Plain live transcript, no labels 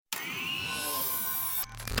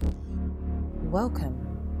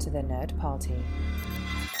Welcome to the Nerd Party.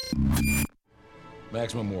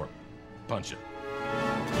 Maximum warp. Punch it.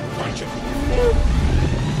 Punch it.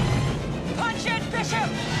 Punch it, Bishop!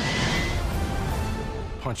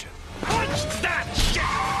 Punch it. Punch that shit!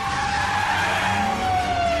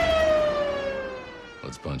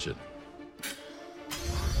 Let's punch it.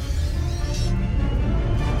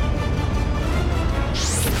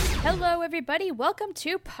 Hello, everybody. Welcome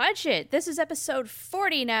to Punch It. This is episode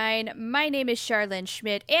 49. My name is Charlene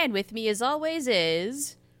Schmidt, and with me, as always,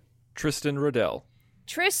 is... Tristan Riddell.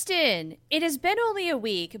 Tristan, it has been only a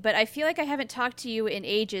week, but I feel like I haven't talked to you in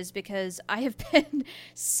ages because I have been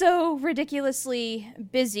so ridiculously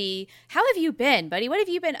busy. How have you been, buddy? What have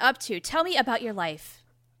you been up to? Tell me about your life.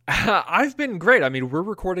 I've been great. I mean, we're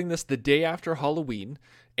recording this the day after Halloween,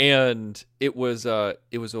 and it was a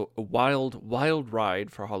wild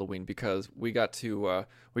ride for Halloween because we got to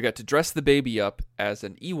dress the baby up as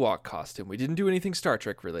an Ewok costume. We didn't do anything Star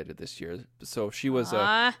Trek related this year, so she was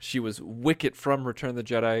Wicket from Return of the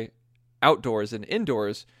Jedi outdoors, and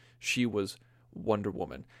indoors she was Wonder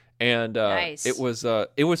Woman. And nice. It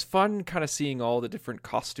was fun kind of seeing all the different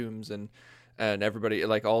costumes and everybody,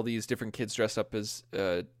 like all these different kids dressed up as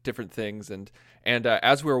different things. And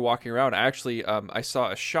as we were walking around, actually, I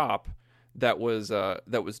saw a shop that was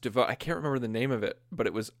devoted. I can't remember the name of it, but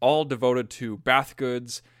it was all devoted to bath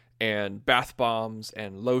goods and bath bombs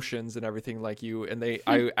and lotions and everything like you. And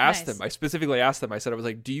I asked Nice. them. I specifically asked them. I said, I was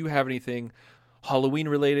like, "Do you have anything Halloween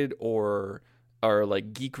related or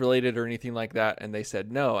like geek related or anything like that?" And they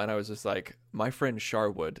said no. And I was just like, my friend Char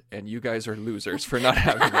would, and you guys are losers for not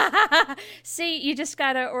having it. See, you just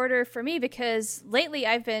gotta order for me because lately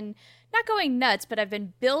I've been not going nuts, but I've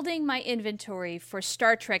been building my inventory for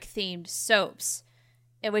Star Trek themed soaps,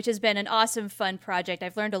 which has been an awesome, fun project.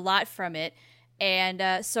 I've learned a lot from it.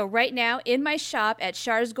 And so right now in my shop at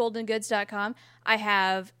charsgoldengoods.com, I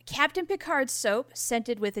have Captain Picard soap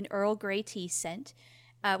scented with an Earl Grey tea scent.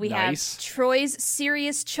 We Nice. have Troy's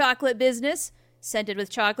Serious Chocolate Business, scented with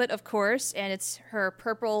chocolate, of course, and it's her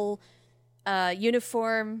purple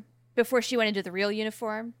uniform before she went into the real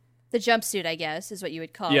uniform. The jumpsuit, I guess, is what you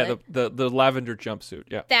would call it. Yeah, the lavender jumpsuit,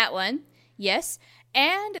 yeah. That one, yes.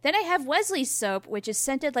 And then I have Wesley's soap, which is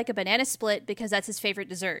scented like a banana split because that's his favorite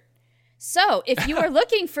dessert. So if you are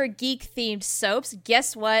looking for geek-themed soaps,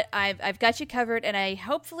 guess what? I've got you covered, and I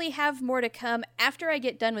hopefully have more to come after I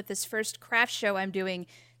get done with this first craft show I'm doing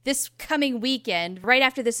this coming weekend, right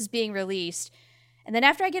after this is being released. And then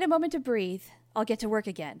after I get a moment to breathe, I'll get to work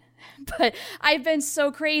again. But I've been so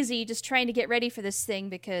crazy just trying to get ready for this thing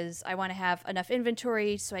because I want to have enough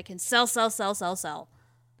inventory so I can sell.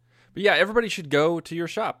 But yeah, everybody should go to your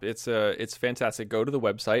shop. It's fantastic. Go to the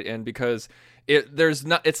website, and because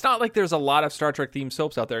it's not like there's a lot of Star Trek themed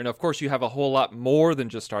soaps out there, and of course you have a whole lot more than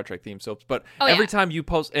just Star Trek themed soaps. But every time you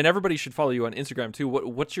post, and everybody should follow you on Instagram too.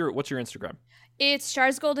 What's your Instagram? It's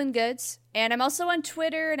Char's Golden Goods, and I'm also on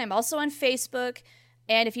Twitter, and I'm also on Facebook.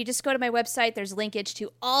 And if you just go to my website, there's linkage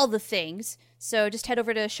to all the things. So just head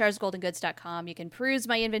over to charsgoldengoods.com. You can peruse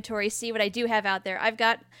my inventory, see what I do have out there. I've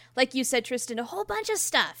got, like you said, Tristan, a whole bunch of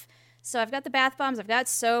stuff. So I've got the bath bombs, I've got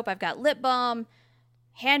soap, I've got lip balm,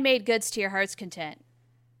 handmade goods to your heart's content.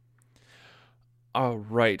 All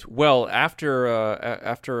right. Well, after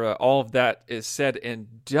all of that is said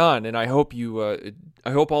and done, and I hope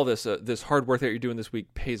all this hard work that you're doing this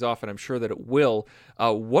week pays off, and I'm sure that it will.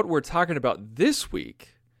 What we're talking about this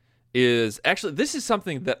week is actually, this is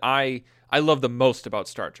something that I love the most about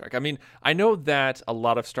Star Trek. I mean, I know that a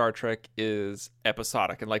lot of Star Trek is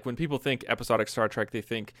episodic, and like when people think episodic Star Trek, they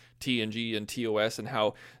think TNG and TOS, and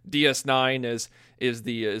how DS9 is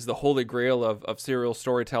the holy grail of serial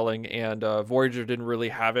storytelling, and Voyager didn't really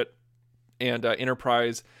have it, and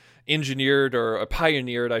Enterprise engineered or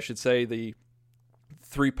pioneered, I should say, the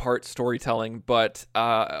 3-part storytelling. But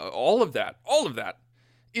all of that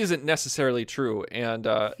isn't necessarily true. And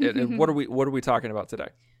what are we talking about today?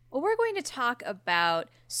 Well, we're going to talk about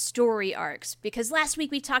story arcs because last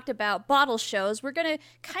week we talked about bottle shows. We're going to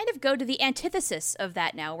kind of go to the antithesis of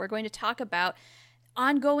that now. We're going to talk about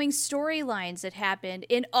ongoing storylines that happened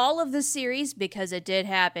in all of the series because it did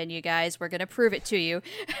happen, you guys. We're going to prove it to you.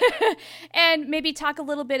 And maybe talk a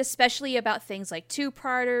little bit especially about things like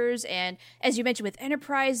 2-parters and, as you mentioned with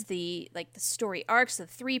Enterprise, the story arcs, the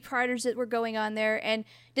 3-parters that were going on there. And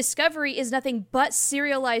Discovery is nothing but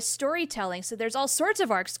serialized storytelling, so there's all sorts of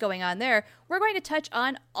arcs going on there. We're going to touch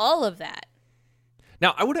on all of that.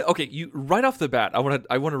 Now, you right off the bat, I want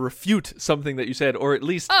to refute something that you said, or at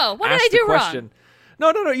least what did ask I do the question. wrong?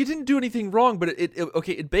 No, you didn't do anything wrong, but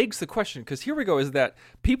it begs the question, because here we go, is that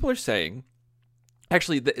people are saying,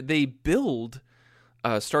 actually, they build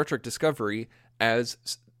Star Trek Discovery as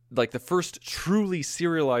like the first truly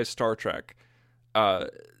serialized Star Trek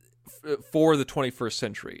for the 21st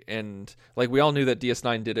century. And like we all knew that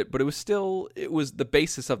DS9 did it, but it was the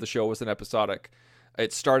basis of the show was an episodic.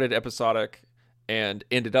 It started episodic and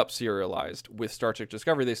ended up serialized. With Star Trek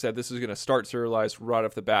Discovery, they said this is going to start serialized right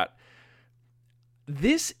off the bat.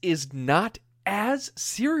 This is not as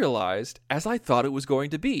serialized as I thought it was going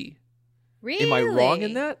to be. Really? Am I wrong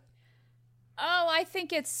in that? Oh, I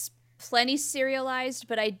think it's plenty serialized,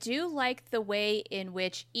 but I do like the way in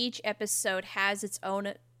which each episode has its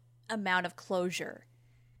own amount of closure.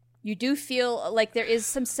 You do feel like there is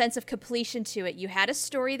some sense of completion to it. You had a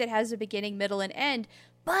story that has a beginning, middle, and end,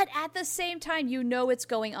 but at the same time, you know it's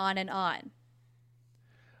going on and on.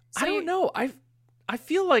 So I don't know. I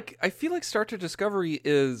feel like Star Trek Discovery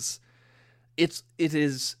is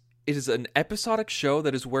an episodic show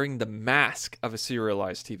that is wearing the mask of a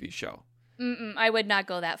serialized TV show. I would not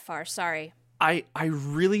go that far. Sorry. I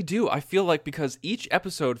really do. I feel like because each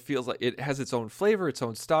episode feels like it has its own flavor, its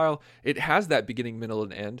own style. It has that beginning, middle,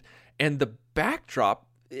 and end. And the backdrop,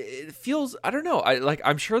 it feels, I don't know.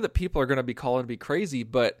 I'm sure that people are going to be calling me crazy,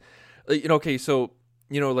 but okay, so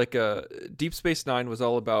Deep Space Nine was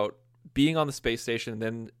all about being on the space station, and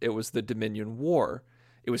then it was the Dominion War.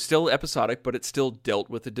 It was still episodic, but it still dealt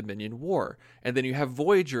with the Dominion War. And then you have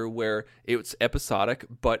Voyager, where it's episodic,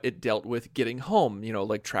 but it dealt with getting home,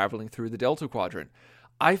 like traveling through the Delta Quadrant.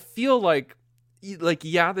 I feel like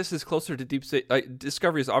this is closer to Deep Space...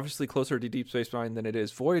 Discovery is obviously closer to Deep Space Nine than it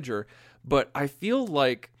is Voyager, but I feel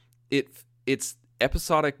like it's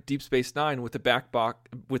episodic Deep Space Nine with the backbone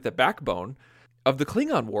of the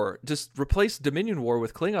Klingon War. Just replace Dominion War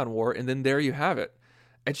with Klingon War, and then there you have it.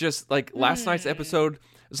 It's just like last night's episode.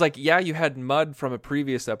 It's like, yeah, you had mud from a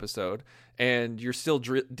previous episode, and you're still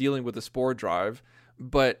dealing with the spore drive,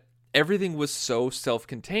 but everything was so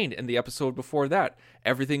self-contained. And the episode before that,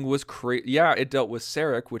 everything was yeah, it dealt with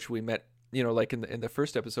Sarek, which we met, like in the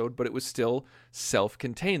first episode, but it was still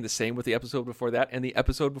self-contained. The same with the episode before that and the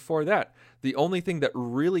episode before that. The only thing that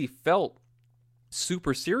really felt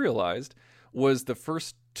super serialized was the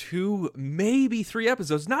first 2, maybe 3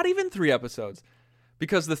 episodes, not even 3 episodes.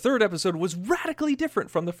 Because the third episode was radically different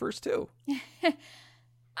from the first 2.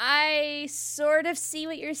 I sort of see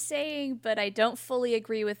what you're saying, but I don't fully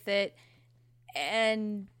agree with it.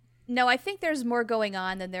 And no, I think there's more going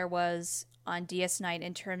on than there was on DS9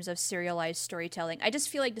 in terms of serialized storytelling. I just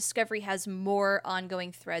feel like Discovery has more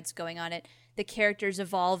ongoing threads going on it, the characters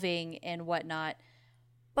evolving and whatnot.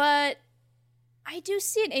 But I do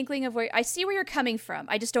see an inkling of I see where you're coming from.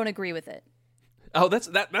 I just don't agree with it. Oh, that's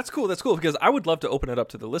cool. That's cool, because I would love to open it up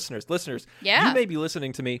to the listeners. Listeners, yeah. You may be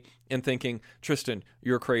listening to me and thinking, Tristan,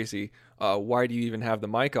 you're crazy. Why do you even have the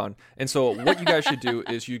mic on? And so what you guys should do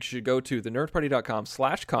is you should go to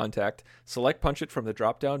thenerdparty.com/contact, select Punch It from the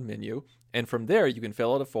drop-down menu, and from there you can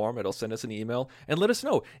fill out a form. It'll send us an email and let us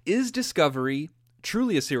know, is Discovery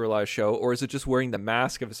truly a serialized show, or is it just wearing the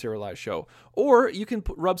mask of a serialized show? Or you can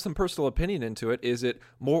rub some personal opinion into it. Is it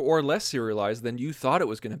more or less serialized than you thought it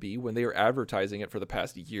was going to be when they were advertising it for the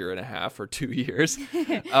past 1.5 or 2 years?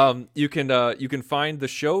 You can find the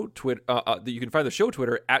show Twitter. You can find the show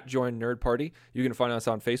Twitter at Join Nerd Party. You can find us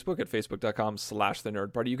on Facebook at facebook.com/The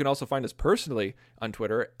Nerd Party. You can also find us personally on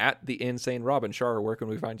Twitter at The Insane Robin. Shara, where can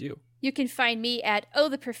we find you? You can find me at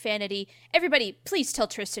the Profanity. Everybody, please tell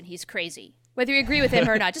Tristan he's crazy. Whether you agree with him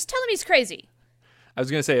or not, just tell him he's crazy. I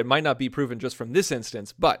was going to say it might not be proven just from this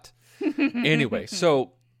instance, but anyway,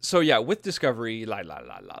 so yeah, with Discovery,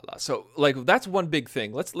 So like that's one big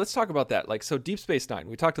thing. Let's talk about that. Like, so Deep Space Nine.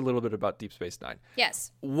 We talked a little bit about Deep Space Nine.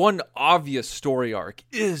 Yes. One obvious story arc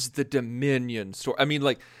is the Dominion story. I mean,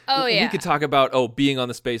 like, yeah. We could talk about being on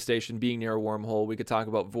the space station, being near a wormhole. We could talk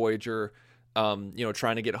about Voyager.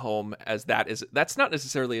 Trying to get home, as that's not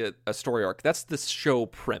necessarily a story arc. That's the show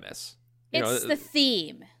premise. It's the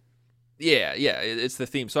theme. Yeah, it's the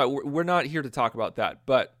theme. So we're not here to talk about that,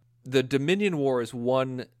 but the Dominion War is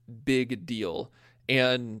one big deal,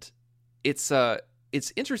 and it's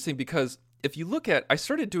interesting because if you look at, I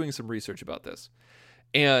started doing some research about this,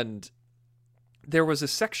 and there was a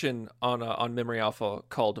section on Memory Alpha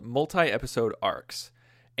called multi-episode arcs,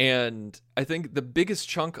 and I think the biggest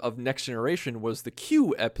chunk of Next Generation was the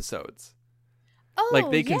Q episodes.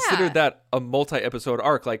 Like they considered that a multi-episode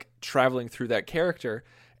arc, like traveling through that character,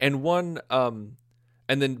 and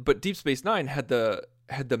but Deep Space Nine had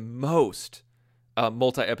the most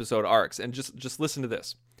multi-episode arcs. And just listen to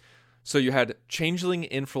this. So you had Changeling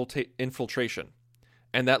Infiltration,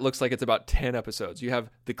 and that looks like it's about 10 episodes. You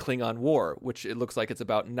have the Klingon War, which it looks like it's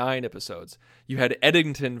about 9 episodes. You had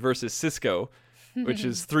Eddington versus Cisco, which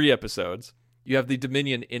is 3 episodes. You have the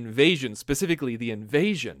Dominion Invasion, specifically the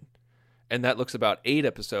Invasion, and that looks about 8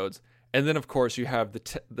 episodes. And then, of course, you have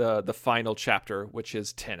the final chapter, which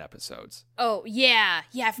is 10 episodes. Oh, yeah.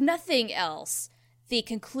 Yeah, if nothing else, the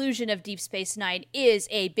conclusion of Deep Space Nine is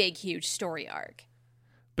a big, huge story arc.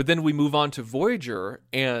 But then we move on to Voyager,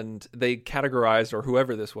 and they categorized, or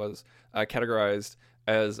whoever this was, categorized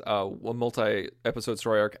as a multi-episode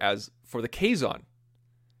story arc as for the Kazon.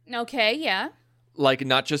 Okay, yeah. Like,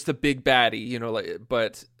 not just the big baddie,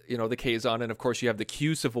 but, the Kazon. And, of course, you have the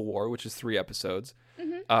Q Civil War, which is 3 episodes.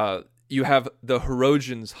 Mm-hmm. You have the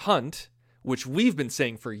Hirogen's Hunt, which we've been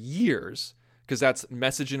saying for years, because that's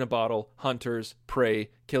Message in a Bottle, Hunters, Prey,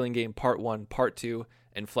 Killing Game Part 1, Part 2,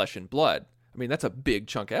 and Flesh and Blood. I mean, that's a big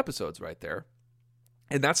chunk of episodes right there.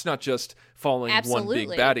 And that's not just following one big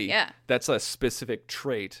baddie. Yeah. That's a specific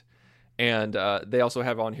trait. And they also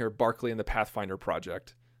have on here Barclay and the Pathfinder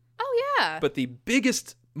Project. Oh, yeah. But the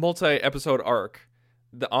biggest multi-episode arc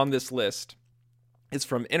on this list is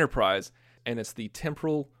from Enterprise, and it's the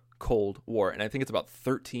Temporal Cold War. And I think it's about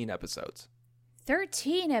 13 episodes.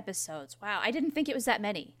 13 episodes. Wow. I didn't think it was that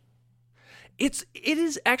many. It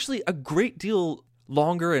is actually a great deal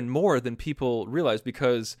longer and more than people realize,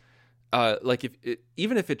 because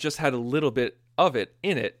even if it just had a little bit of it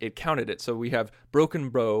in it, it counted it. So we have Broken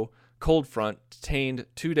Bow, Cold Front, Detained,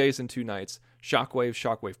 2 Days and 2 Nights,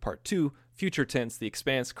 Shockwave Part 2, Future Tense, The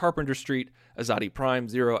Expanse, Carpenter Street, Azadi Prime,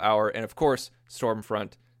 0 Hour, and of course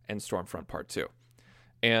Stormfront and Stormfront Part 2.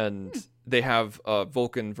 And they have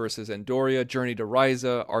Vulcan versus Andoria, Journey to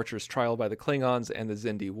Ryza, Archer's Trial by the Klingons, and the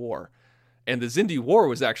Xindi War. And the Xindi War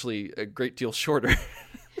was actually a great deal shorter.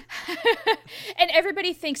 And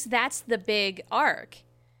everybody thinks that's the big arc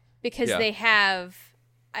because they have,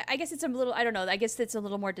 I guess it's a little, I don't know, I guess it's a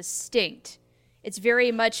little more distinct. It's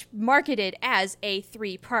very much marketed as a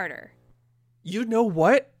 3-parter. You know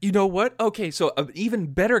what? Okay, so an even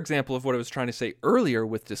better example of what I was trying to say earlier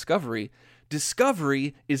with Discovery.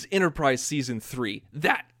 Discovery is Enterprise Season 3.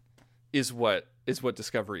 That is what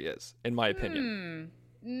Discovery is, in my opinion.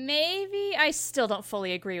 Maybe I still don't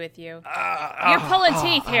fully agree with you. You're pulling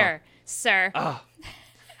teeth here, sir.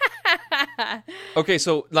 Okay,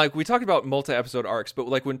 so like we talked about multi-episode arcs, but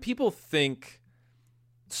like when people think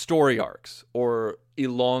story arcs or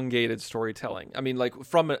elongated storytelling, I mean, like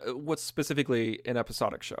from what's specifically an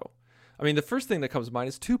episodic show, I mean, the first thing that comes to mind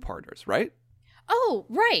is 2-parters, right? Oh,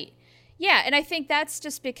 right. Yeah, and I think that's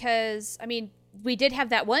just because, I mean, we did have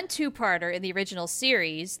that one 2-parter in the original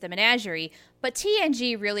series, The Menagerie, but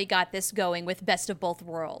TNG really got this going with Best of Both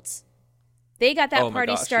Worlds. They got that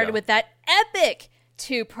party started with that epic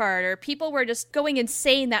 2-parter. People were just going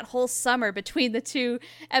insane that whole summer between the 2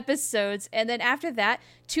 episodes, and then after that,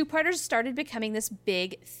 2-parters started becoming this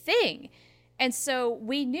big thing. And so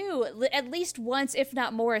we knew at least once, if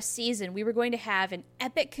not more, a season, we were going to have an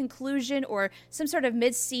epic conclusion or some sort of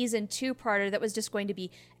mid-season 2-parter that was just going to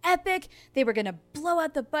be epic. They were going to blow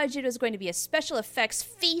out the budget. It was going to be a special effects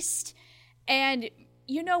feast. And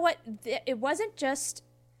you know what? It wasn't just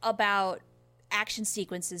about action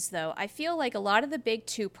sequences, though. I feel like a lot of the big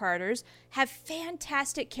 2-parters have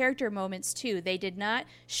fantastic character moments, too. They did not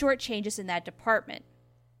shortchange us in that department.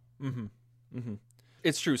 Mm-hmm. Mm-hmm.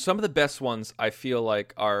 It's true. Some of the best ones, I feel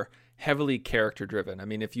like, are heavily character-driven. I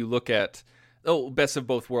mean, if you look at, Best of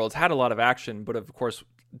Both Worlds had a lot of action, but of course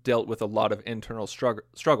dealt with a lot of internal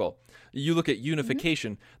struggle. You look at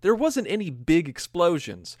Unification, there wasn't any big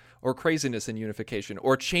explosions or craziness in Unification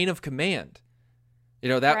or Chain of Command.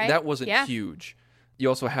 That wasn't huge. You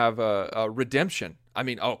also have Redemption. I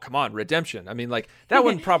mean, oh, come on, Redemption. I mean, like, that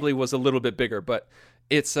one probably was a little bit bigger, but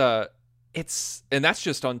it's and that's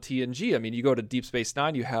just on TNG. I mean, you go to Deep Space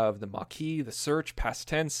Nine, you have the Maquis, the Search, Past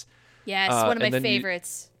Tense. Yes, one of my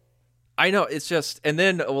favorites. I know, it's just, and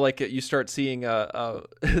then like you start seeing,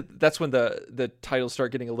 that's when the titles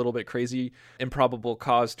start getting a little bit crazy. Improbable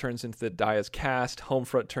Cause turns into the Diaz Cast.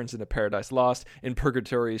 Homefront turns into Paradise Lost. In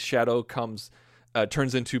Purgatory's Shadow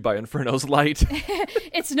turns into By Inferno's Light.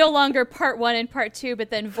 It's no longer Part 1 and Part 2,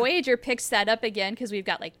 but then Voyager picks that up again because we've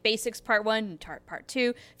got like Basics Part 1 and Part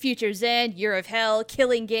 2, Future's End, Year of Hell,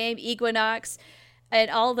 Killing Game, Equinox,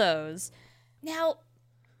 and all those. Now,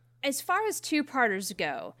 as far as 2-parters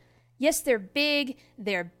go, yes, they're big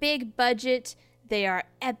budget, they are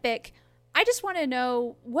epic. I just want to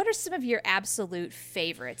know, what are some of your absolute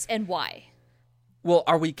favorites and why? Well,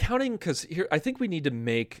 are we counting, because here, I think we need to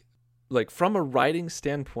make, like, from a writing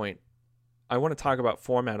standpoint, I want to talk about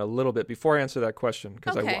format a little bit before I answer that question,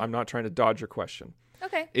 because I'm not trying to dodge your question.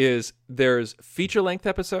 Okay. There's feature-length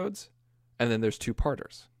episodes, and then there's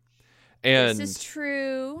 2-parters. And this is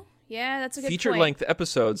true. Yeah, that's a good feature point. length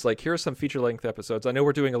episodes. Like, here are some feature length episodes. I know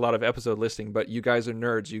we're doing a lot of episode listing, but you guys are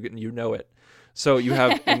nerds. You know it. So you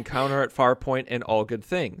have Encounter at Farpoint and All Good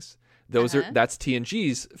Things. That's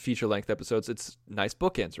TNG's feature length episodes. It's nice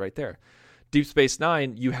bookends right there. Deep Space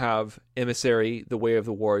Nine, you have Emissary, The Way of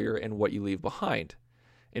the Warrior, and What You Leave Behind.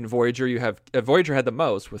 In Voyager, you have Voyager had the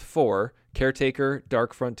most with 4: Caretaker,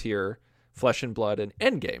 Dark Frontier, Flesh and Blood, and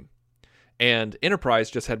Endgame. And Enterprise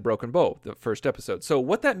just had Broken Bow, the first episode. So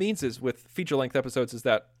what that means is with feature-length episodes is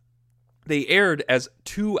that they aired as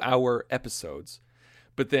 2-hour episodes,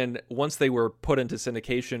 but then once they were put into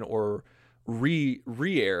syndication or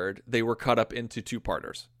re-aired, they were cut up into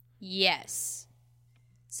 2-parters. Yes.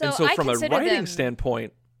 So from a writing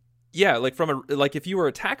standpoint, yeah, like if you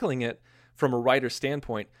were tackling it from a writer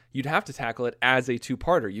standpoint, you'd have to tackle it as a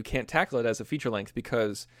 2-parter. You can't tackle it as a feature length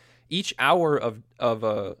because each hour of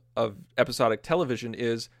episodic television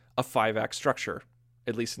is a 5-act structure,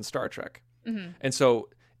 at least in Star Trek. Mm-hmm. And so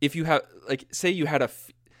if you have, like, say you had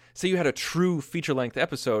a true feature length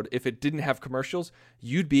episode, if it didn't have commercials,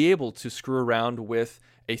 you'd be able to screw around with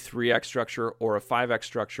a 3-act structure or a 5-act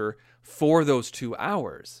structure for those 2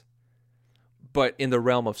 hours. But in the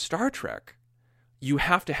realm of Star Trek, you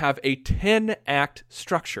have to have a 10-act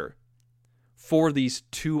structure for these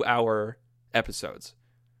 2-hour episodes.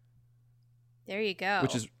 There you go.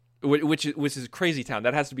 Which is crazy town.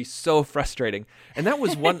 That has to be so frustrating. And that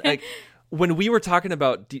was one like when we were talking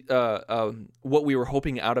about what we were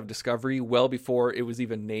hoping out of Discovery, well before it was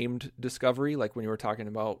even named Discovery, like when you were talking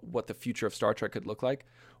about what the future of Star Trek could look like.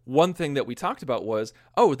 One thing that we talked about was,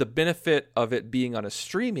 the benefit of it being on a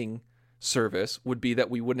streaming service would be that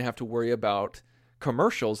we wouldn't have to worry about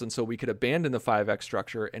commercials, and so we could abandon the 5-act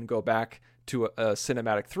structure and go back to a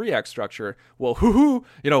cinematic 3-act structure. Well,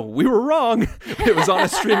 we were wrong. It was on a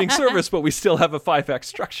streaming service, but we still have a 5-act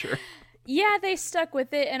structure. Yeah, they stuck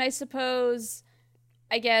with it, and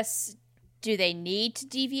I guess, do they need to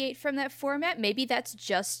deviate from that format? Maybe that's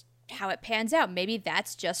just how it pans out. Maybe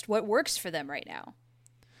that's just what works for them right now.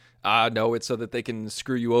 No, it's so that they can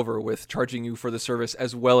screw you over with charging you for the service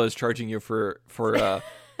as well as charging you for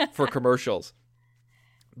commercials.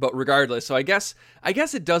 But regardless, so I guess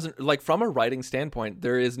it doesn't, like, from a writing standpoint,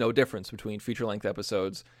 there is no difference between feature-length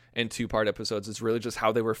episodes and 2-part episodes. It's really just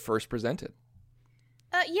how they were first presented.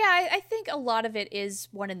 Yeah, I think a lot of it is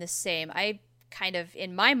one and the same. I kind of,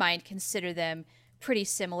 in my mind, consider them pretty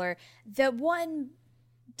similar. The one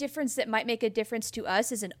difference that might make a difference to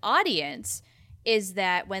us as an audience is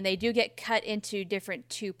that when they do get cut into different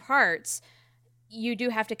 2 parts, you do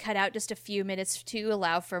have to cut out just a few minutes to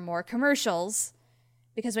allow for more commercials.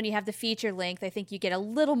 Because when you have the feature length, I think you get a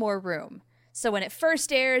little more room. So when it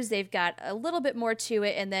first airs, they've got a little bit more to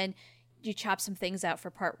it, and then you chop some things out for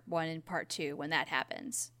part 1 and part 2 when that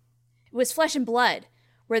happens. It was Flesh and Blood,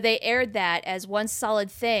 where they aired that as one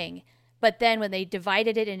solid thing, but then when they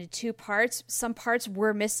divided it into 2 parts, some parts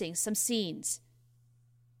were missing, some scenes.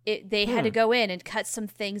 They had to go in and cut some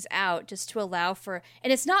things out just to allow for,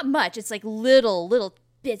 and it's not much, it's like little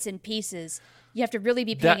bits and pieces. You have to really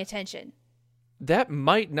be paying attention. That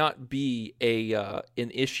might not be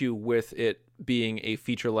an issue with it being a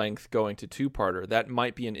feature length going to 2-parter. That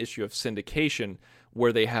might be an issue of syndication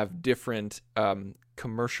where they have different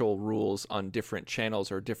commercial rules on different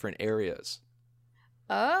channels or different areas.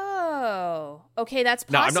 Oh, okay, that's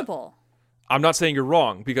possible. I'm not saying you're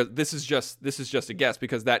wrong, because this is just a guess,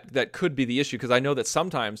 because that could be the issue, because I know that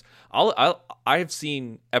sometimes I've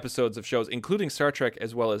seen episodes of shows, including Star Trek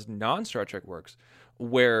as well as non-Star Trek works,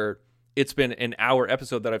 where it's been an hour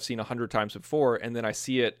episode that I've seen 100 times before, and then I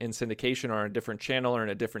see it in syndication or on a different channel or in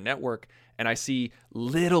a different network, and I see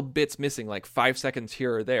little bits missing, like 5 seconds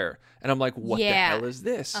here or there, and I'm like, what the hell is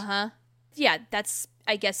this? Yeah, that's,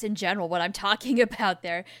 I guess, in general what I'm talking about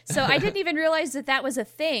there. So I didn't even realize that was a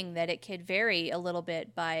thing, that it could vary a little bit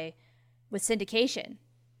with syndication.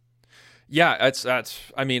 Yeah, that's.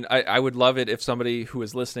 I mean, I would love it if somebody who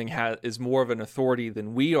is listening is more of an authority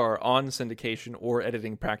than we are on syndication or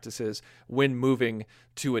editing practices when moving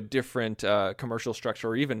to a different commercial structure,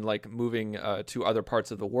 or even like moving to other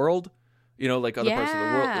parts of the world. Like other parts of the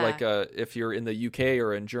world, like if you're in the UK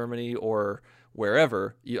or in Germany or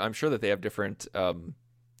wherever, I'm sure that they have different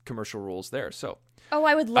commercial rules there. So,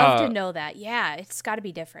 I would love to know that. Yeah, it's got to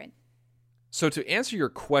be different. So to answer your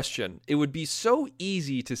question, it would be so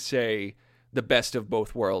easy to say The Best of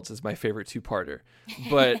Both Worlds is my favorite 2-parter.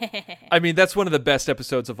 But, I mean, that's one of the best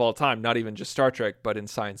episodes of all time, not even just Star Trek, but in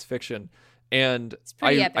science fiction. And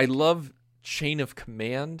I love Chain of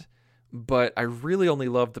Command, but I really only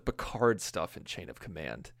love the Picard stuff in Chain of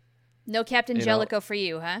Command. No Captain Jellicoe for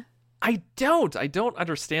you, huh? I don't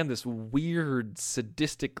understand this weird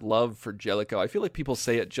sadistic love for Jellicoe. I feel like people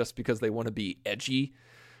say it just because they want to be edgy.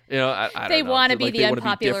 You know, I don't know. They want to be like the wanna be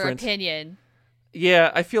unpopular different. opinion.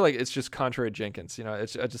 Yeah, I feel like it's just contrary to Jenkins. You know, I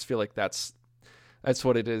just feel like that's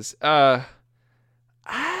what it is. I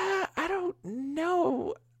don't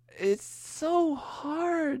know. It's so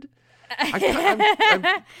hard. I'm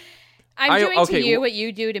doing to you what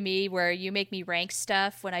you do to me, where you make me rank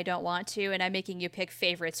stuff when I don't want to, and I'm making you pick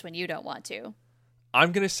favorites when you don't want to.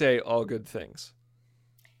 I'm going to say All Good Things.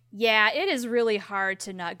 Yeah, it is really hard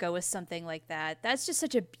to not go with something like that. That's just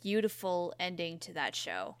such a beautiful ending to that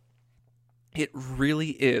show. It really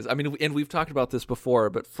is. I mean, and we've talked about this before,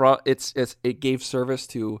 but it gave service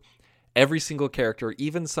to every single character,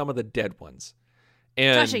 even some of the dead ones.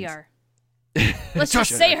 And Tasha Yar. Let's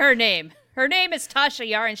just say her name. Her name is Tasha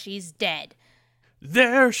Yar, and she's dead.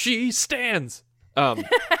 There she stands.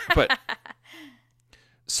 But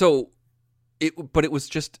it was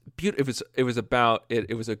just beautiful. It was about it.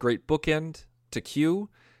 It was a great bookend to Q.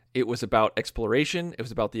 It was about exploration. It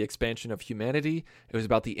was about the expansion of humanity. It was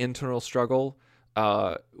about the internal struggle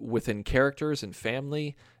within characters and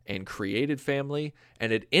family and created family.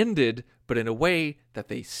 And it ended, but in a way that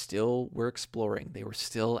they still were exploring. They were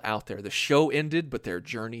still out there. The show ended, but their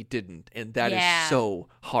journey didn't. And that is so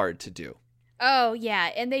hard to do. Oh, yeah.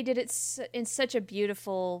 And they did it in such a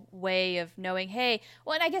beautiful way of knowing, hey,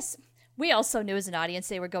 well, and I guess we also knew as an audience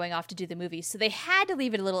they were going off to do the movie. So they had to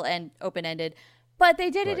leave it a little open-ended. But they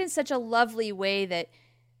did it in such a lovely way that,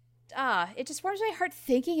 it just warms my heart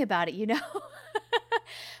thinking about it, you know?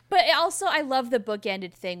 But also, I love the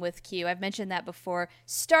bookended thing with Q. I've mentioned that before.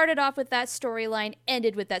 Started off with that storyline,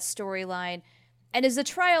 ended with that storyline. And is the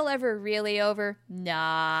trial ever really over?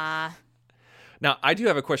 Nah. Now, I do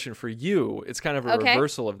have a question for you. It's kind of a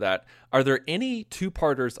reversal of that. Are there any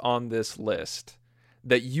two-parters on this list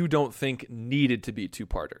that you don't think needed to be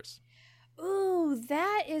two-parters? Ooh,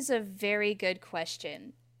 that is a very good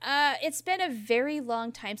question. It's been a very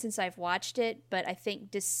long time since I've watched it, but I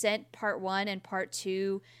think Descent Part 1 and Part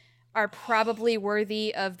 2 are probably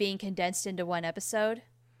worthy of being condensed into one episode.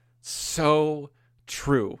 So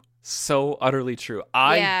true. So utterly true.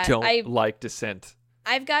 I don't like Descent.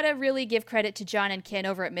 I've got to really give credit to John and Ken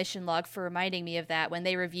over at Mission Log for reminding me of that when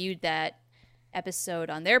they reviewed that episode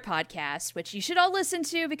on their podcast, which you should all listen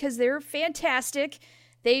to because they're fantastic.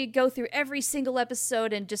 They go through every single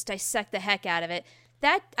episode and just dissect the heck out of it.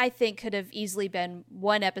 That, I think, could have easily been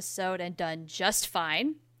one episode and done just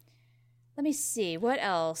fine. Let me see. What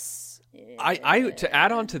else? I to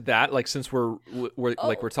add on to that, like since we're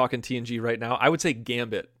talking TNG right now, I would say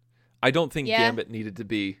Gambit. I don't think Gambit needed to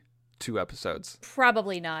be 2 episodes.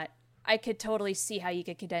 Probably not. I could totally see how you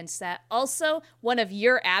could condense that. Also, one of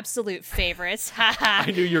your absolute favorites.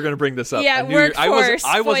 I knew you were going to bring this up. Yeah, Workforce.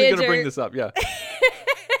 I wasn't going to bring this up. Yeah.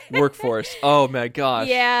 Workforce. Oh my gosh.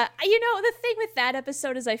 Yeah. You know, the thing with that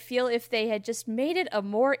episode is I feel if they had just made it a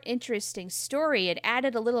more interesting story and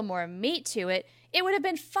added a little more meat to it, it would have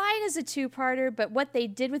been fine as a 2-parter, but what they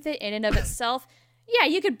did with it in and of itself, yeah,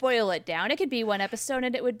 you could boil it down. It could be one episode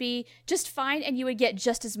and it would be just fine and you would get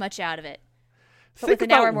just as much out of it. But think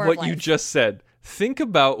about what you just said. Think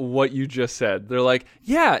about what you just said. They're like,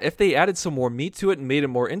 yeah, if they added some more meat to it and made it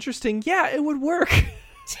more interesting, yeah, it would work.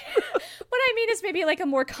 What I mean is maybe like a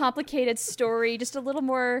more complicated story, just a little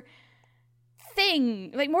more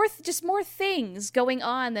more things going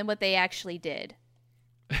on than what they actually did.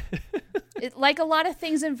 Like a lot of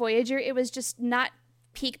things in Voyager, it was just not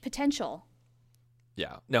peak potential.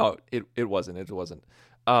 Yeah, no, it wasn't. It wasn't.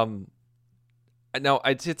 No,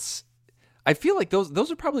 I feel like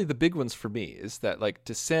those are probably the big ones for me. Is that like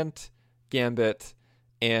Descent, Gambit,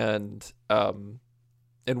 and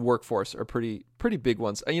Workforce are pretty big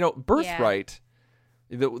ones. You know, Birthright,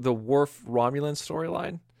 the Worf Romulan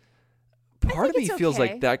storyline. Part of me feels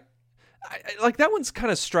like that. Like that one's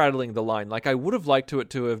kind of straddling the line. Like I would have liked it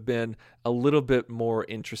to have been a little bit more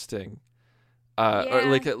interesting, or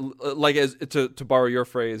like as to borrow your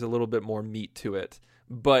phrase, a little bit more meat to it.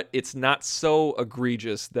 But it's not so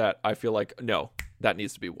egregious that I feel like no, that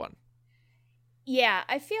needs to be one. Yeah,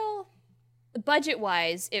 I feel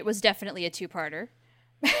budget-wise, it was definitely a 2-parter.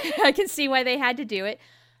 I can see why they had to do it.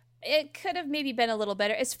 It could have maybe been a little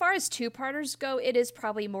better. As far as 2-parters go, it is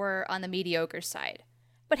probably more on the mediocre side.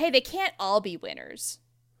 But hey, they can't all be winners.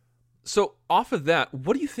 So off of that,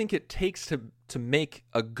 what do you think it takes to make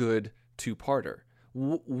a good 2-parter?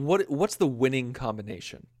 What's the winning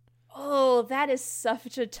combination? Oh, that is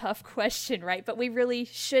such a tough question, right? But we really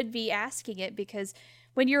should be asking it because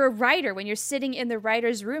when you're a writer, when you're sitting in the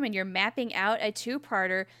writer's room and you're mapping out a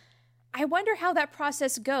 2-parter, I wonder how that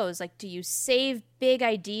process goes. Like, do you save big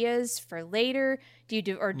ideas for later? Do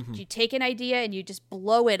you take an idea and you just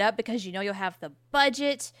blow it up because you know you'll have the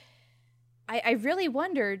budget? I really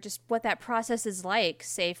wonder just what that process is like.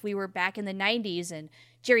 Say if we were back in the 90s and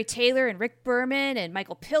Jerry Taylor and Rick Berman and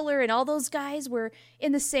Michael Piller and all those guys were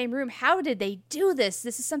in the same room. How did they do this?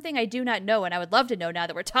 This is something I do not know, and I would love to know now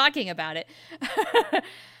that we're talking about it.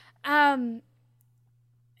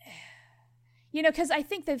 Because I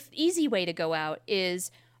think the easy way to go out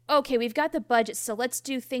is, okay, we've got the budget, so let's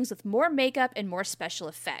do things with more makeup and more special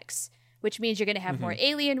effects, which means you're going to have more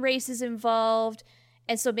alien races involved.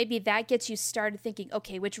 And so maybe that gets you started thinking,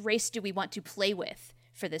 okay, which race do we want to play with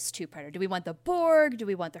for this two-parter? Do we want the Borg? Do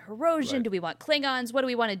we want the Herosian? Right. Do we want Klingons? What do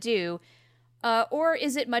we want to do? Or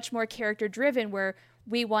is it much more character-driven where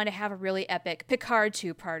we want to have a really epic Picard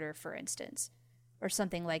two-parter, for instance, or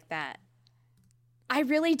something like that? I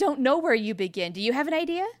really don't know where you begin. Do you have an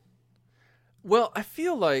idea? Well, I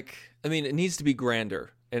feel like, it needs to be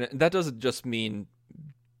grander. And that doesn't just mean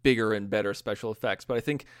bigger and better special effects, but I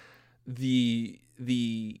think the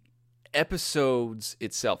episodes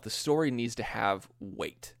itself, the story needs to have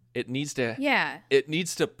weight. It needs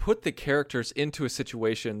to put the characters into a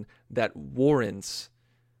situation that warrants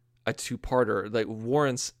a two-parter, like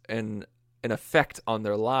warrants an effect on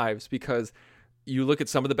their lives, because you look at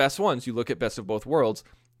some of the best ones, you look at Best of Both Worlds,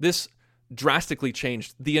 this drastically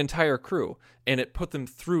changed the entire crew, and it put them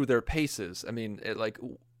through their paces.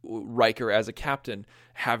 Riker as a captain,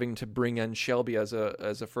 having to bring in Shelby as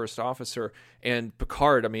a first officer, and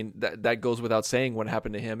Picard, that goes without saying what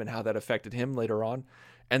happened to him and how that affected him later on.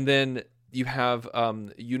 And then you have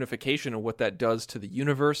unification and what that does to the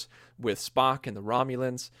universe with Spock and the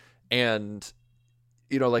Romulans. And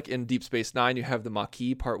like in Deep Space Nine, you have the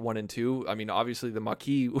Maquis Part 1 and 2. Obviously the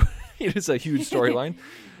Maquis is a huge storyline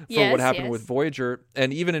for what happened with Voyager.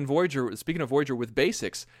 And even in Voyager, speaking of Voyager, with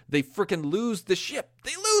Basics, they freaking lose the ship.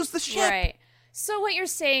 They lose the ship! Right. So what you're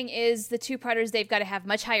saying is the two-parters, they've got to have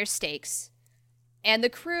much higher stakes. And the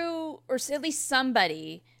crew, or at least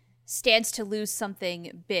somebody, stands to lose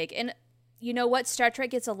something big. And you know what? Star Trek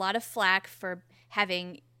gets a lot of flack for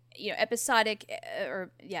having episodic,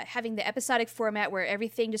 having the episodic format where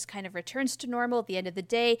everything just kind of returns to normal at the end of the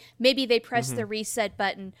day. Maybe they press the reset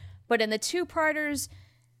button, but in the two-parters,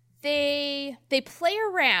 they play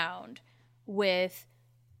around with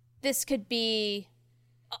this could be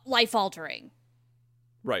life-altering.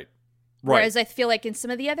 Right. Whereas I feel like in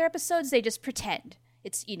some of the other episodes, they just pretend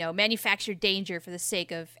it's manufactured danger for the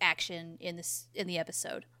sake of action in the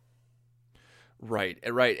episode. Right.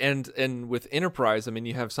 And with Enterprise,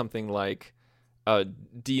 you have something like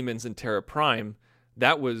Demons and Terra Prime.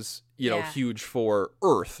 That was, huge for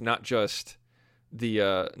Earth, not just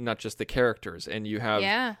the characters. And you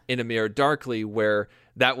have In a Mirror Darkly, where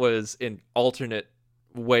that was an alternate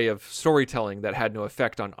way of storytelling that had no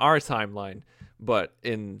effect on our timeline, but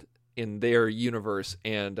in their universe.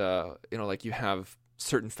 And you have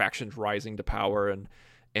certain factions rising to power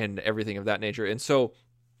and everything of that nature. And so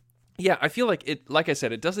yeah, I feel like it. Like I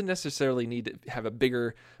said, it doesn't necessarily need to have a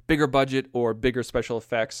bigger budget or bigger special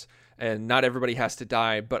effects, and not everybody has to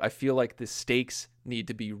die. But I feel like the stakes need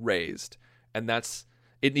to be raised, and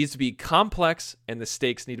it needs to be complex, and the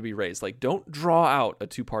stakes need to be raised. Like, don't draw out a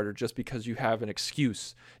two-parter just because you have an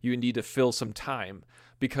excuse. You need to fill some time,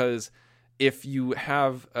 because if you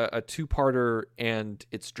have a two-parter and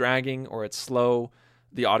it's dragging or it's slow,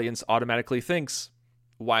 the audience automatically thinks,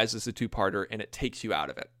 "Why is this a two-parter?" and it takes you out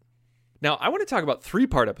of it. Now, I want to talk about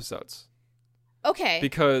 3-part episodes. Okay.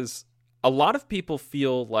 Because a lot of people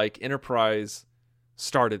feel like Enterprise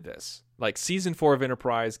started this. Like, season 4 of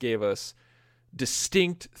Enterprise gave us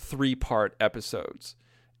distinct 3-part episodes.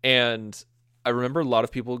 And I remember a lot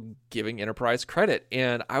of people giving Enterprise credit.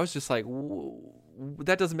 And I was just like,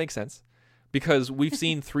 that doesn't make sense. Because we've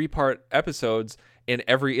seen 3-part episodes in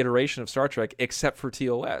every iteration of Star Trek except for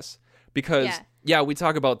TOS. Because, we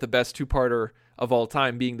talk about the best two-parter of all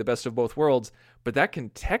time being the Best of Both Worlds, but that can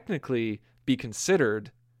technically be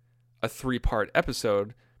considered a 3-part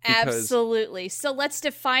episode. Absolutely. So let's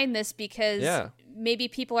define this, because maybe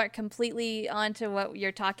people aren't completely onto what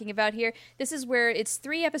you're talking about here. This is where it's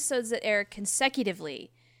 3 episodes that air consecutively.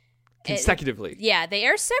 They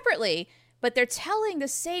air separately, but they're telling the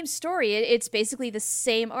same story. It's basically the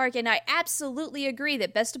same arc, and I absolutely agree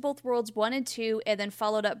that Best of Both Worlds 1 and 2, and then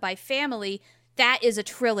followed up by Family, that is a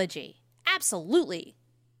trilogy. Absolutely.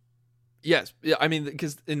 Yes. Yeah,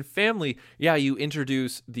 because in Family, you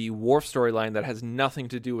introduce the Worf storyline that has nothing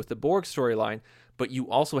to do with the Borg storyline, but you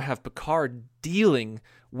also have Picard dealing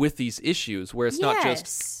with these issues where it's not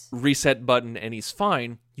just reset button and he's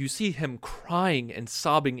fine. You see him crying and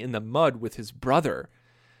sobbing in the mud with his brother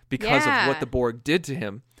because of what the Borg did to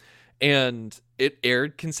him. And it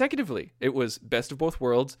aired consecutively. It was Best of Both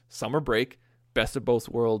Worlds, Summer Break, Best of Both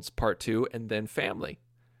Worlds Part 2, and then Family.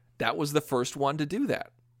 That was the first one to do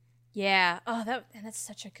that. Yeah. Oh, that's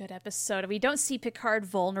such a good episode. We don't see Picard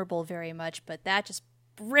vulnerable very much, but that just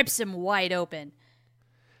rips him wide open.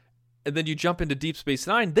 And then you jump into Deep Space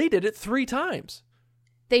Nine. They did it 3 times.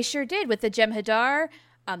 They sure did, with the Jem'Hadar,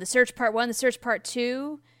 the Search Part 1, the Search Part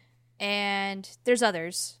 2, and there's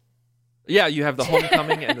others. Yeah, you have the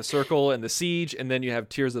Homecoming and the Circle and the Siege, and then you have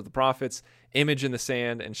Tears of the Prophets, Image in the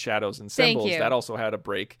Sand, and Shadows and Symbols. That also had a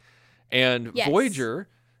break. And Voyager,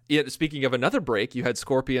 speaking of another break, you had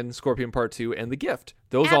Scorpion Part 2, and The Gift.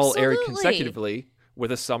 Those all aired consecutively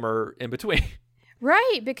with a summer in between.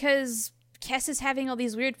 Right, because Kes is having all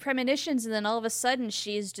these weird premonitions, and then all of a sudden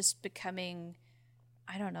she's just becoming,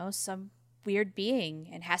 I don't know, some weird being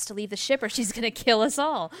and has to leave the ship or she's going to kill us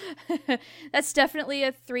all. That's definitely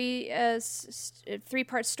a three-part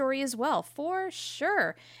story as well, for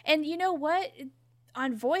sure. And you know what?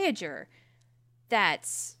 On Voyager,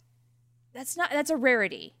 that's a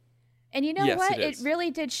rarity. And you know what? It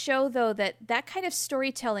really did show, though, that kind of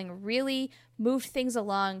storytelling really moved things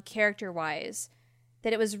along character-wise,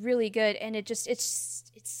 that it was really good. And it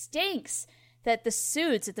stinks that the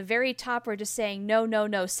suits at the very top were just saying, no,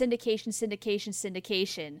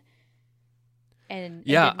 syndication. And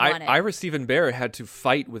Ira Steven Behr had to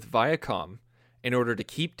fight with Viacom in order to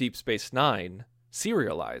keep Deep Space Nine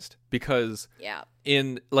serialized, because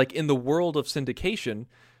in the world of syndication,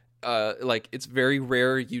 it's very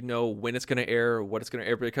rare when it's going to air or what it's going to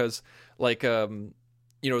air, because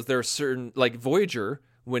there are certain, like Voyager,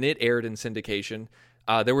 when it aired in syndication,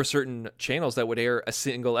 there were certain channels that would air a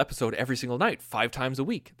single episode every single night, 5 times a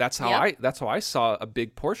week. That's how I saw a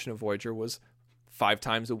big portion of Voyager, was 5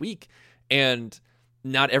 times a week. And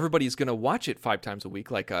not everybody's going to watch it 5 times a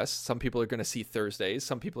week like us. Some people are going to see Thursdays.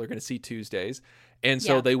 Some people are going to see Tuesdays. And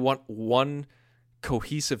so they want one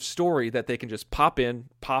cohesive story that they can just pop in,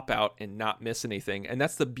 pop out, and not miss anything. And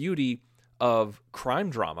that's the beauty of crime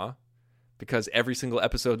drama, because every single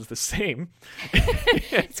episode is the same.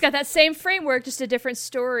 It's got that same framework, just a different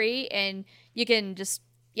story, and you can just,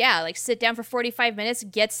 sit down for 45 minutes,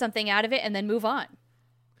 get something out of it, and then move on.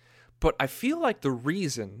 But I feel like the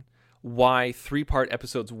reason why 3-part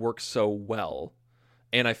episodes work so well,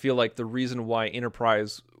 and I feel like the reason why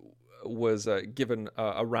Enterprise was given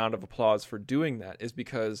a round of applause for doing that, is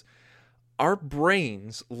because our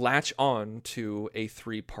brains latch on to a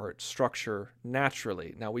 3-part structure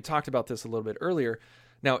naturally. Now, we talked about this a little bit earlier.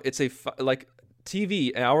 Now, it's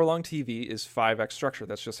TV, an hour-long TV is 5x structure.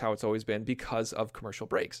 That's just how it's always been because of commercial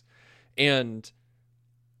breaks. But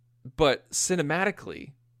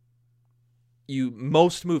cinematically,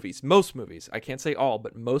 most movies, I can't say all,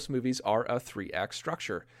 but most movies are a 3-act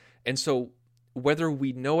structure. And so whether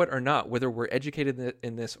we know it or not, whether we're educated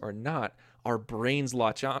in this or not, our brains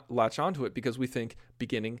latch onto it, because we think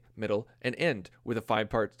beginning, middle, and end. With a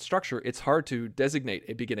 5-part structure, it's hard to designate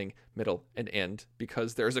a beginning, middle, and end,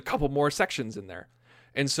 because there's a couple more sections in there.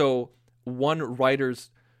 And so one writer's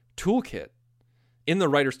toolkit, in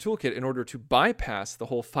order to bypass the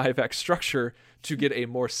whole 5-act structure to get a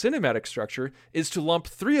more cinematic structure, is to lump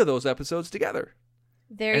 3 of those episodes together.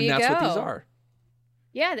 And that's what these are.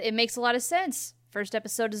 Yeah, it makes a lot of sense. First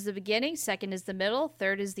episode is the beginning, second is the middle,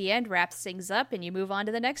 third is the end, wraps things up, and you move on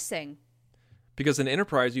to the next thing. Because in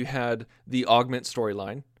Enterprise, you had the Augment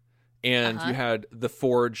storyline, and you had the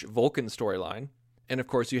Forge Vulcan storyline, and of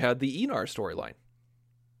course, you had the Enar storyline.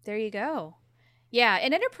 There you go. Yeah,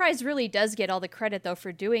 and Enterprise really does get all the credit, though,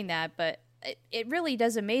 for doing that, but it really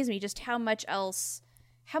does amaze me just how much else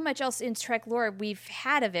in Trek lore we've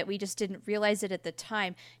had of it. We just didn't realize it at the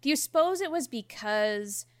time. Do you suppose it was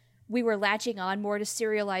because we were latching on more to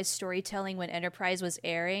serialized storytelling when Enterprise was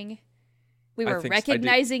airing? We were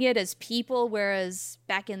recognizing it as people, whereas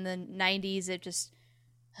back in the 90s, it just,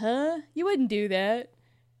 you wouldn't do that.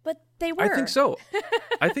 But they were. I think so.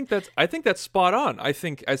 I think that's spot on. I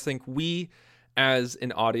think we, as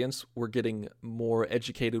an audience, were getting more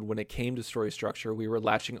educated when it came to story structure. We were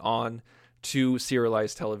latching on to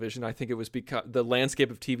serialized television. I think it was because the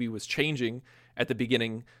landscape of TV was changing at the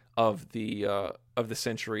beginning of the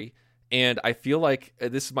century, and I feel like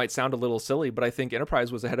this might sound a little silly, but I think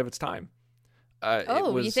Enterprise was ahead of its time.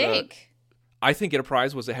 You think? I think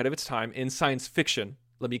Enterprise was ahead of its time in science fiction.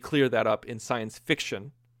 Let me clear that up, in science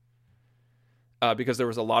fiction, because there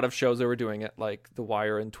was a lot of shows that were doing it, like The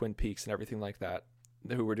Wire and Twin Peaks and everything like that.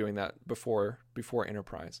 who were doing that before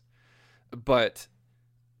Enterprise. But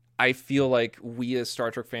I feel like we as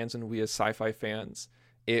Star Trek fans and we as sci-fi fans,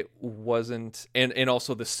 it wasn't, and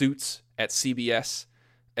also the suits at CBS,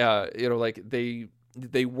 like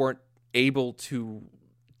they weren't able to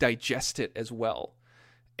digest it as well.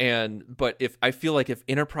 But if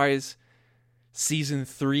Enterprise season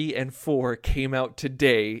 3 and 4 came out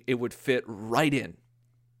today, it would fit right in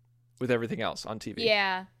with everything else on TV.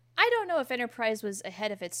 Yeah. I don't know if Enterprise was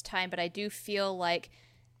ahead of its time, but I do feel like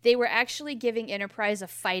they were actually giving Enterprise a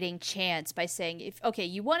fighting chance by saying, okay,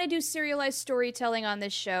 you want to do serialized storytelling on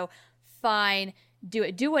this show, fine, do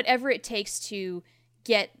it. Do whatever it takes to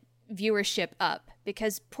get viewership up,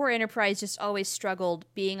 because poor Enterprise just always struggled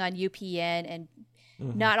being on UPN, and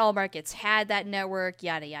not all markets had that network,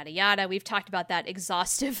 yada, yada, yada. We've talked about that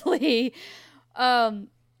exhaustively.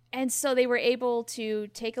 And so they were able to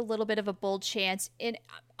take a little bit of a bold chance. And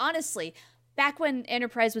honestly, back when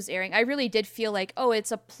Enterprise was airing, I really did feel like, oh,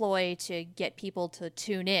 it's a ploy to get people to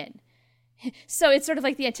tune in. So it's sort of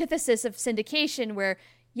like the antithesis of syndication, where,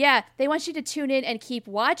 yeah, they want you to tune in and keep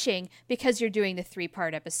watching because you're doing the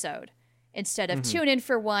 3-part episode instead of tune in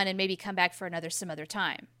for one and maybe come back for another some other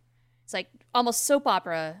time. It's like almost soap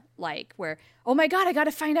opera like, where, oh my God, I got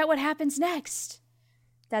to find out what happens next.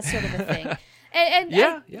 That sort of a thing. And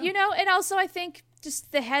you know, and also I think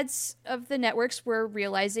just the heads of the networks were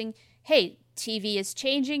realizing, hey, TV is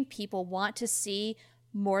changing. People want to see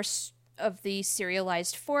more of the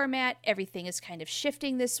serialized format. Everything is kind of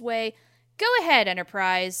shifting this way. Go ahead,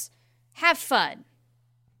 Enterprise. Have fun.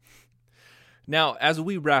 Now, as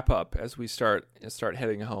we wrap up, as we start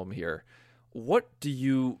heading home here, what do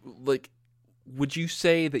you like? Would you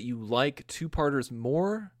say that you like 2-parters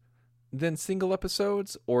more than single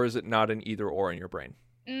episodes, or is it not an either or in your brain?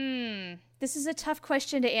 This is a tough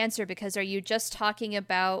question to answer, because are you just talking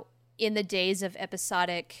about in the days of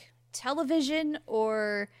episodic television,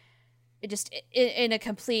 or just in a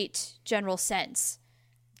complete general sense?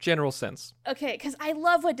 General sense. Okay, because I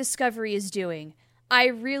love what Discovery is doing. I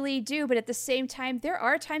really do, but at the same time, there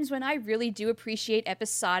are times when I really do appreciate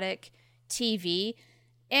episodic TV.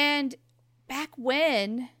 And back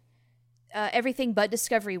when everything but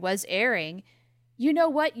Discovery was airing, you know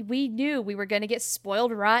what? We knew we were going to get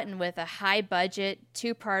spoiled rotten with a high-budget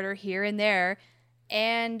 2-parter here and there.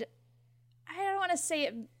 And I don't want to say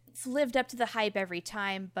it lived up to the hype every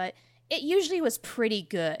time, but it usually was pretty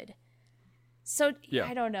good. So, yeah.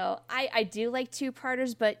 I don't know. I do like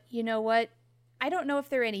 2-parters, but you know what? I don't know if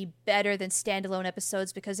they're any better than standalone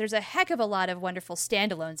episodes, because there's a heck of a lot of wonderful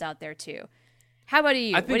standalones out there, too. How about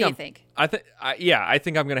you? What do you think? I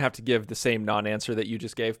think I'm going to have to give the same non-answer that you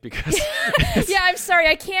just gave, because... Yeah, I'm sorry.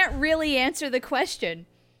 I can't really answer the question.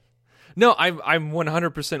 No, I'm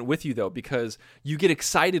 100% with you, though, because you get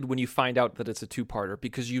excited when you find out that it's a 2-parter,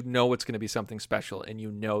 because you know it's going to be something special and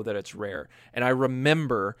you know that it's rare. And I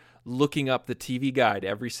remember looking up the TV guide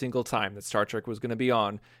every single time that Star Trek was going to be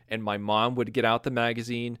on, and my mom would get out the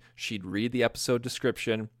magazine, she'd read the episode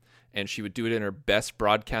description, and she would do it in her best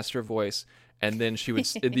broadcaster voice. And then she would,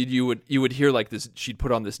 and then you would hear like this. She'd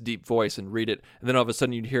put on this deep voice and read it, and then all of a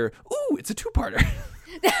sudden you'd hear, "Ooh, it's a 2-parter."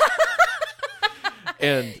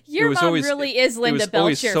 And your mom really is Linda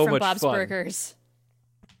Belcher so from Bob's fun. Burgers.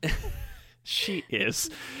 She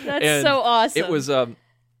is. That's so awesome.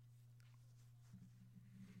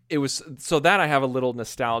 It was so that I have a little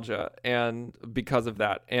nostalgia, and because of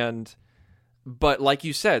that, but like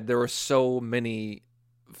you said, there were so many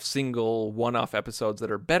single one-off episodes that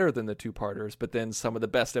are better than the 2-parters, but then some of the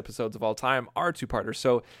best episodes of all time are 2-parters.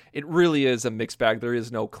 So it really is a mixed bag. There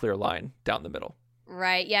is no clear line down the middle.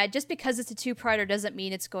 Right, yeah, just because it's a 2-parter doesn't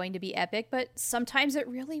mean it's going to be epic, but sometimes it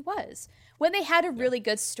really was. When they had a really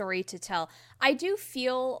good story to tell. I do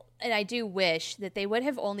feel, and I do wish, that they would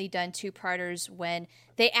have only done 2-parters when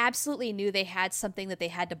they absolutely knew they had something that they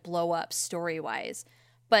had to blow up story-wise.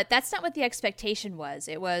 But that's not what the expectation was.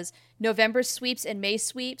 It was November sweeps and May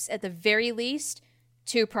sweeps, at the very least,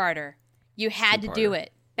 2-parter. You had to do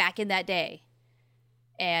it back in that day.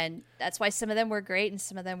 And that's why some of them were great and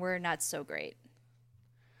some of them were not so great.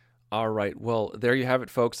 All right. Well, there you have it,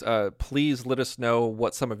 folks. Please let us know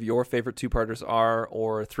what some of your favorite 2-parters are,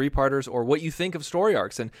 or 3-parters, or what you think of story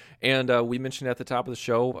arcs. And we mentioned at the top of the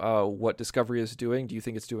show what Discovery is doing. Do you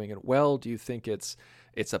think it's doing it well? Do you think it's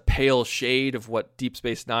a pale shade of what Deep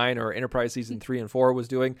Space Nine or Enterprise Season 3 and 4 was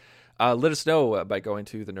doing? Let us know by going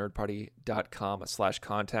to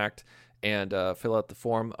thenerdparty.com/contact and fill out the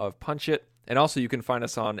form of Punch It. And also, you can find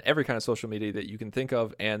us on every kind of social media that you can think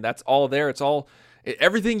of, and that's all there.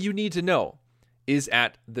 Everything you need to know is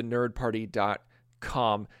at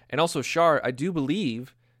thenerdparty.com. And also, Shar, I do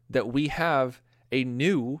believe that we have a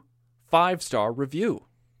new 5-star review.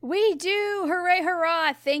 We do! Hooray,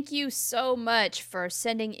 hurrah! Thank you so much for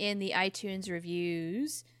sending in the iTunes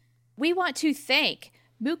reviews. We want to thank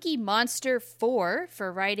Mookie Monster 4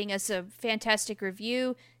 for writing us a fantastic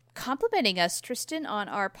review, complimenting us, Tristan, on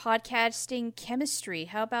our podcasting chemistry.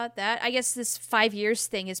 How about that? I guess this 5 years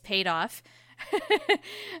thing has paid off.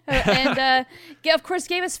 And of course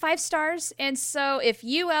gave us 5 stars. And so if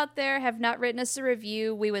you out there have not written us a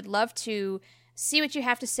review, we would love to see what you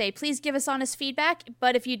have to say. Please give us honest feedback,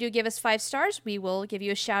 but if you do give us 5 stars, we will give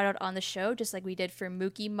you a shout out on the show, just like we did for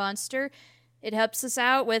Mookie Monster. It helps us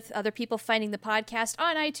out with other people finding the podcast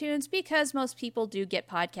on iTunes, because most people do get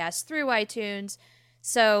podcasts through iTunes.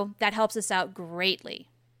 So that helps us out greatly.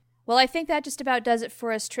 Well, I think that just about does it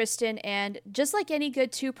for us, Tristan. And just like any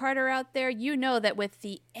good two-parter out there, you know that with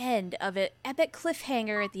the end of an epic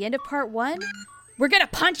cliffhanger at the end of part 1, we're going to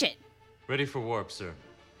punch it. Ready for warp, sir.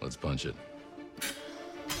 Let's punch it.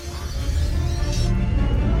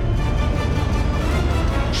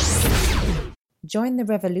 Join the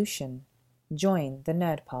revolution. Join the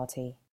Nerd Party.